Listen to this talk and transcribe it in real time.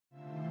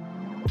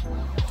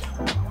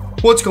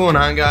What's going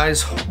on,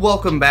 guys?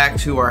 Welcome back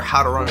to our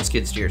How to Run a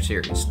Skid Steer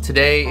series.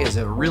 Today is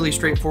a really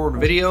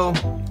straightforward video.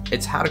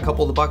 It's how to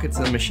couple the buckets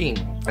in the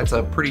machine. That's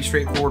a pretty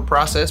straightforward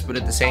process, but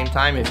at the same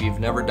time, if you've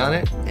never done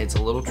it, it's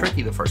a little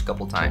tricky the first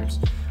couple times.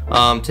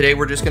 Today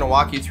we're just going to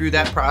walk you through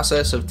that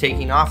process of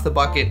taking off the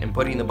bucket and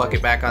putting the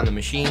bucket back on the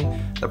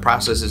machine. The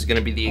process is going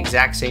to be the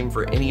exact same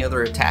for any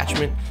other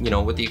attachment,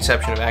 with the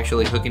exception of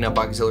actually hooking up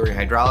auxiliary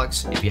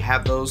hydraulics. If you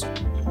have those,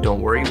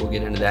 don't worry, we'll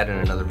get into that in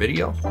another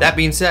video. That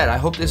being said, I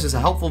hope this is a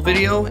helpful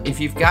video. If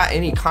you've got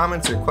any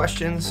comments or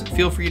questions,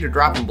 feel free to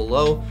drop them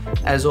below.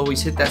 As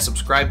always, hit that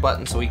subscribe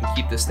button so we can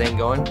keep this thing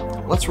going.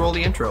 Let's roll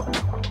the intro.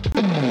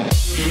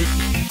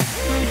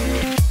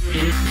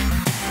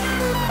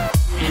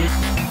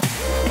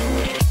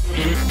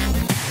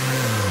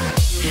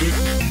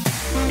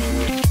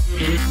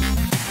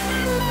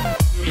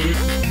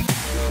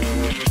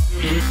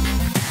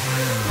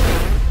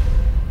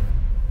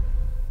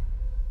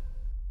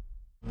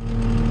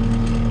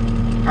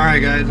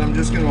 Alright guys, I'm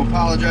just going to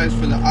apologize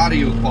for the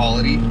audio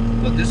quality,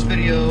 but this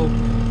video,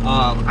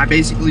 I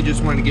basically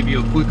just wanted to give you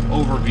a quick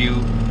overview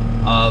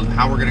of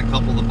how we're going to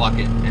couple the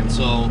bucket. And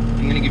so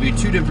I'm going to give you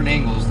two different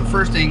angles. The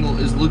first angle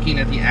is looking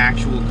at the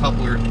actual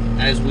coupler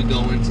as we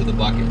go into the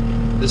bucket.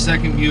 The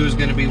second view is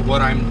going to be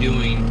what I'm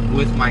doing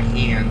with my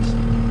hands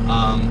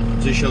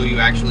to show you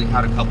actually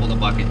how to couple the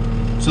bucket.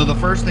 So the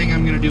first thing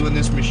I'm going to do in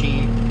this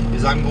machine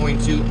is I'm going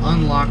to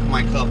unlock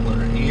my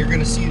coupler, and you're going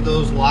to see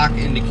those lock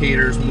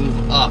indicators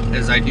move up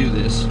as I do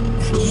this.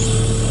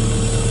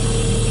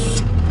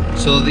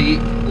 So the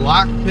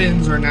lock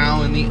pins are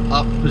now in the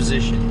up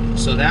position,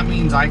 so that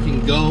means I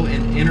can go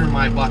and enter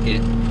my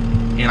bucket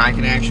and I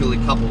can actually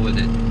couple with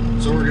it.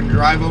 So we're going to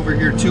drive over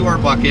here to our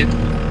bucket.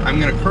 I'm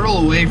going to curl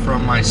away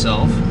from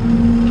myself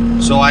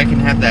so I can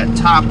have that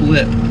top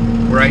lip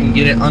where I can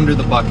get it under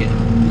the bucket.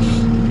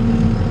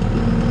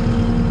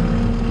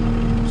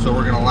 So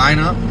we're going to line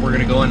up, we're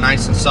going to go in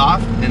nice and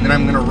soft, and then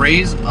I'm going to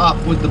raise up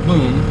with the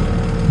boom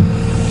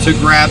to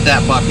grab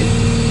that bucket.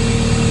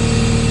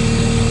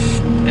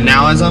 And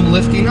now as I'm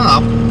lifting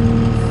up,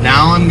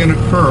 now I'm going to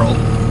curl,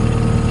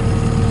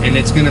 and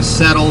it's going to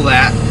settle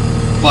that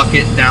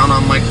bucket down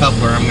on my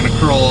coupler. I'm going to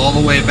curl all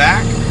the way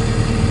back,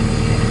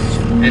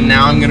 and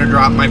now I'm going to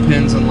drop my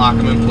pins and lock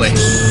them in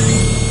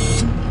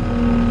place.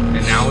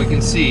 And now we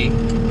can see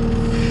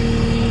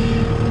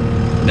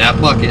that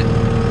bucket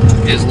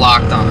is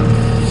locked on.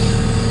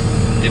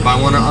 If I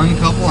want to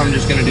uncouple, I'm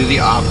just going to do the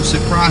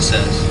opposite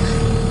process.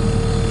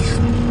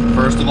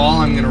 First of all,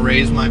 I'm going to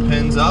raise my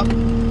pins up,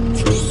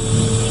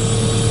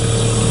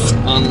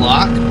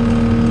 unlock.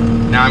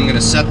 Now I'm going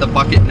to set the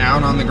bucket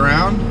down on the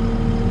ground,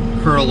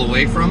 curl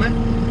away from it,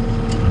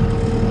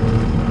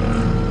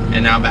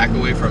 and now back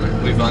away from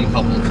it. We've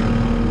uncoupled.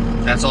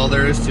 That's all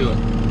there is to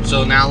it.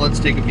 So now let's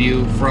take a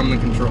view from the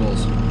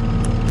controls.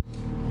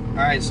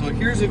 Alright, so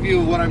here's a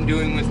view of what I'm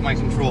doing with my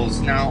controls.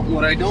 Now,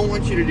 what I don't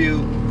want you to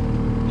do,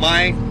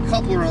 my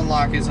coupler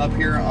unlock is up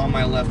here on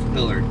my left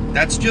pillar.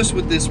 That's just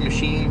with this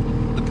machine.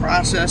 The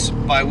process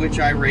by which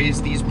I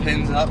raise these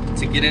pins up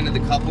to get into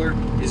the coupler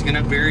is going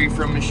to vary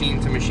from machine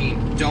to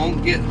machine.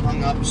 Don't get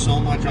hung up so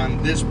much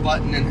on this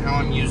button and how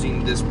I'm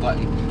using this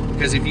button,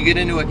 because if you get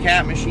into a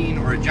Cat machine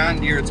or a John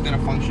Deere, it's going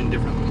to function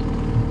differently.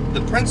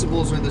 The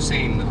principles are the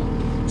same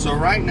though. So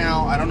right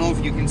now, I don't know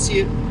if you can see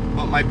it,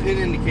 but my pin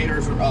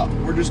indicators are up.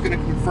 We're just going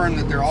to confirm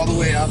that they're all the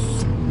way up.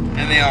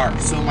 And they are.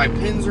 So my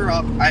pins are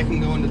up, I can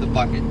go into the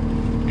bucket.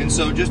 And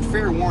so just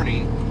fair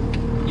warning,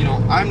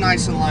 I'm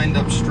nice and lined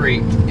up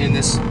straight in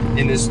this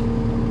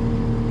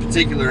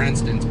particular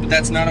instance, but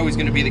that's not always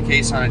going to be the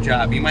case on a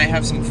job. You might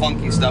have some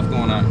funky stuff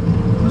going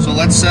on. So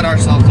let's set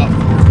ourselves up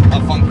for a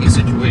funky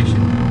situation.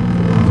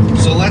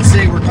 So let's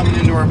say we're coming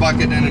into our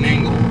bucket at an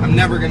angle. I'm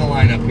never going to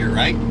line up here,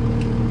 right?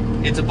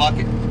 It's a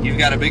bucket. You've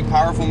got a big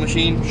powerful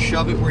machine,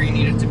 shove it where you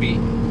need it to be.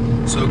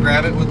 So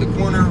grab it with the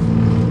corner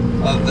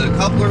of the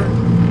coupler,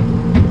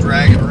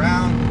 drag it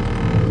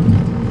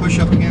around, push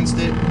up against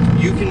it.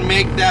 You can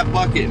make that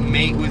bucket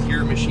mate with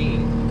your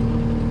machine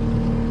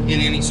in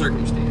any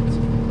circumstance.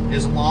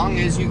 As long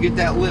as you get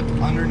that lip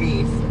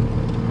underneath,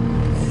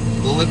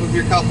 the lip of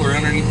your coupler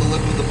underneath the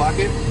lip of the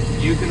bucket,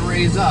 you can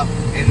raise up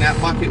and that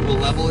bucket will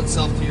level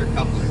itself to your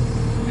coupler.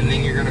 And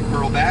then you're going to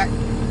curl back,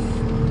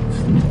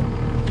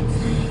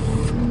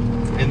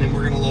 and then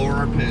we're going to lower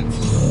our pins.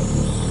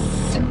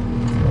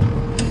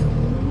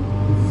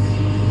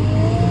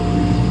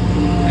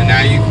 And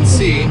now you can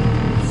see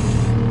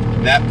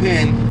that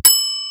pin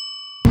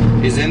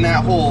is in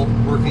that hole.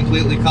 We're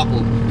completely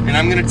coupled. And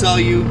I'm going to tell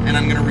you, and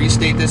I'm going to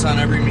restate this on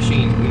every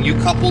machine, when you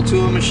couple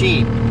to a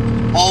machine,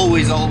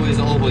 always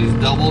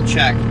double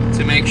check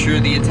to make sure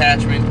the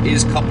attachment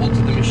is coupled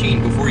to the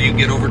machine before you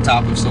get over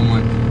top of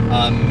someone.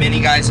 Many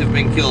guys have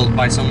been killed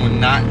by someone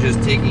not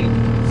just taking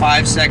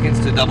 5 seconds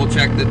to double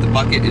check that the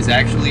bucket is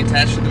actually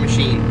attached to the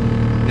machine.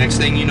 Next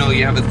thing you know,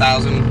 you have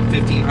 1,000,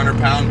 1,500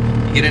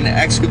 pound. You get into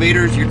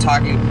excavators, you're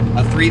talking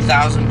a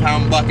 3,000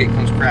 pound bucket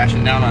comes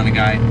crashing down on a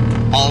guy.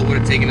 All it would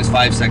have taken is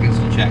 5 seconds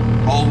to check.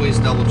 Always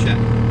double check.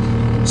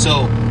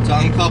 So to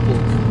uncouple,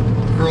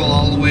 curl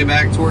all the way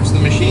back towards the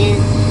machine.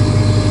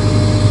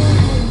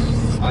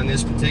 On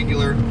this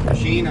particular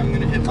machine, I'm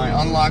going to hit my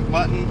unlock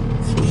button,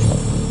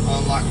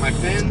 unlock my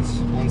pins.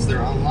 Once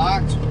they're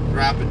unlocked,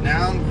 drop it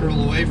down,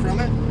 curl away from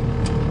it,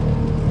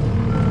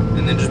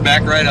 and then just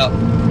back right up.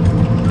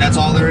 That's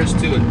all there is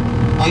to it.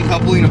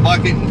 Uncoupling a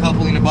bucket and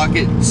coupling a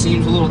bucket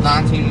seems a little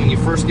daunting when you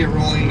first get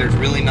rolling. There's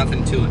really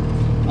nothing to it.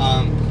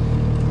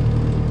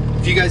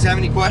 If you guys have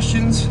any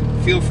questions,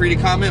 feel free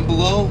to comment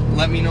below.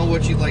 Let me know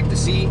what you'd like to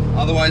see.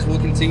 Otherwise, we'll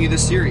continue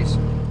this series.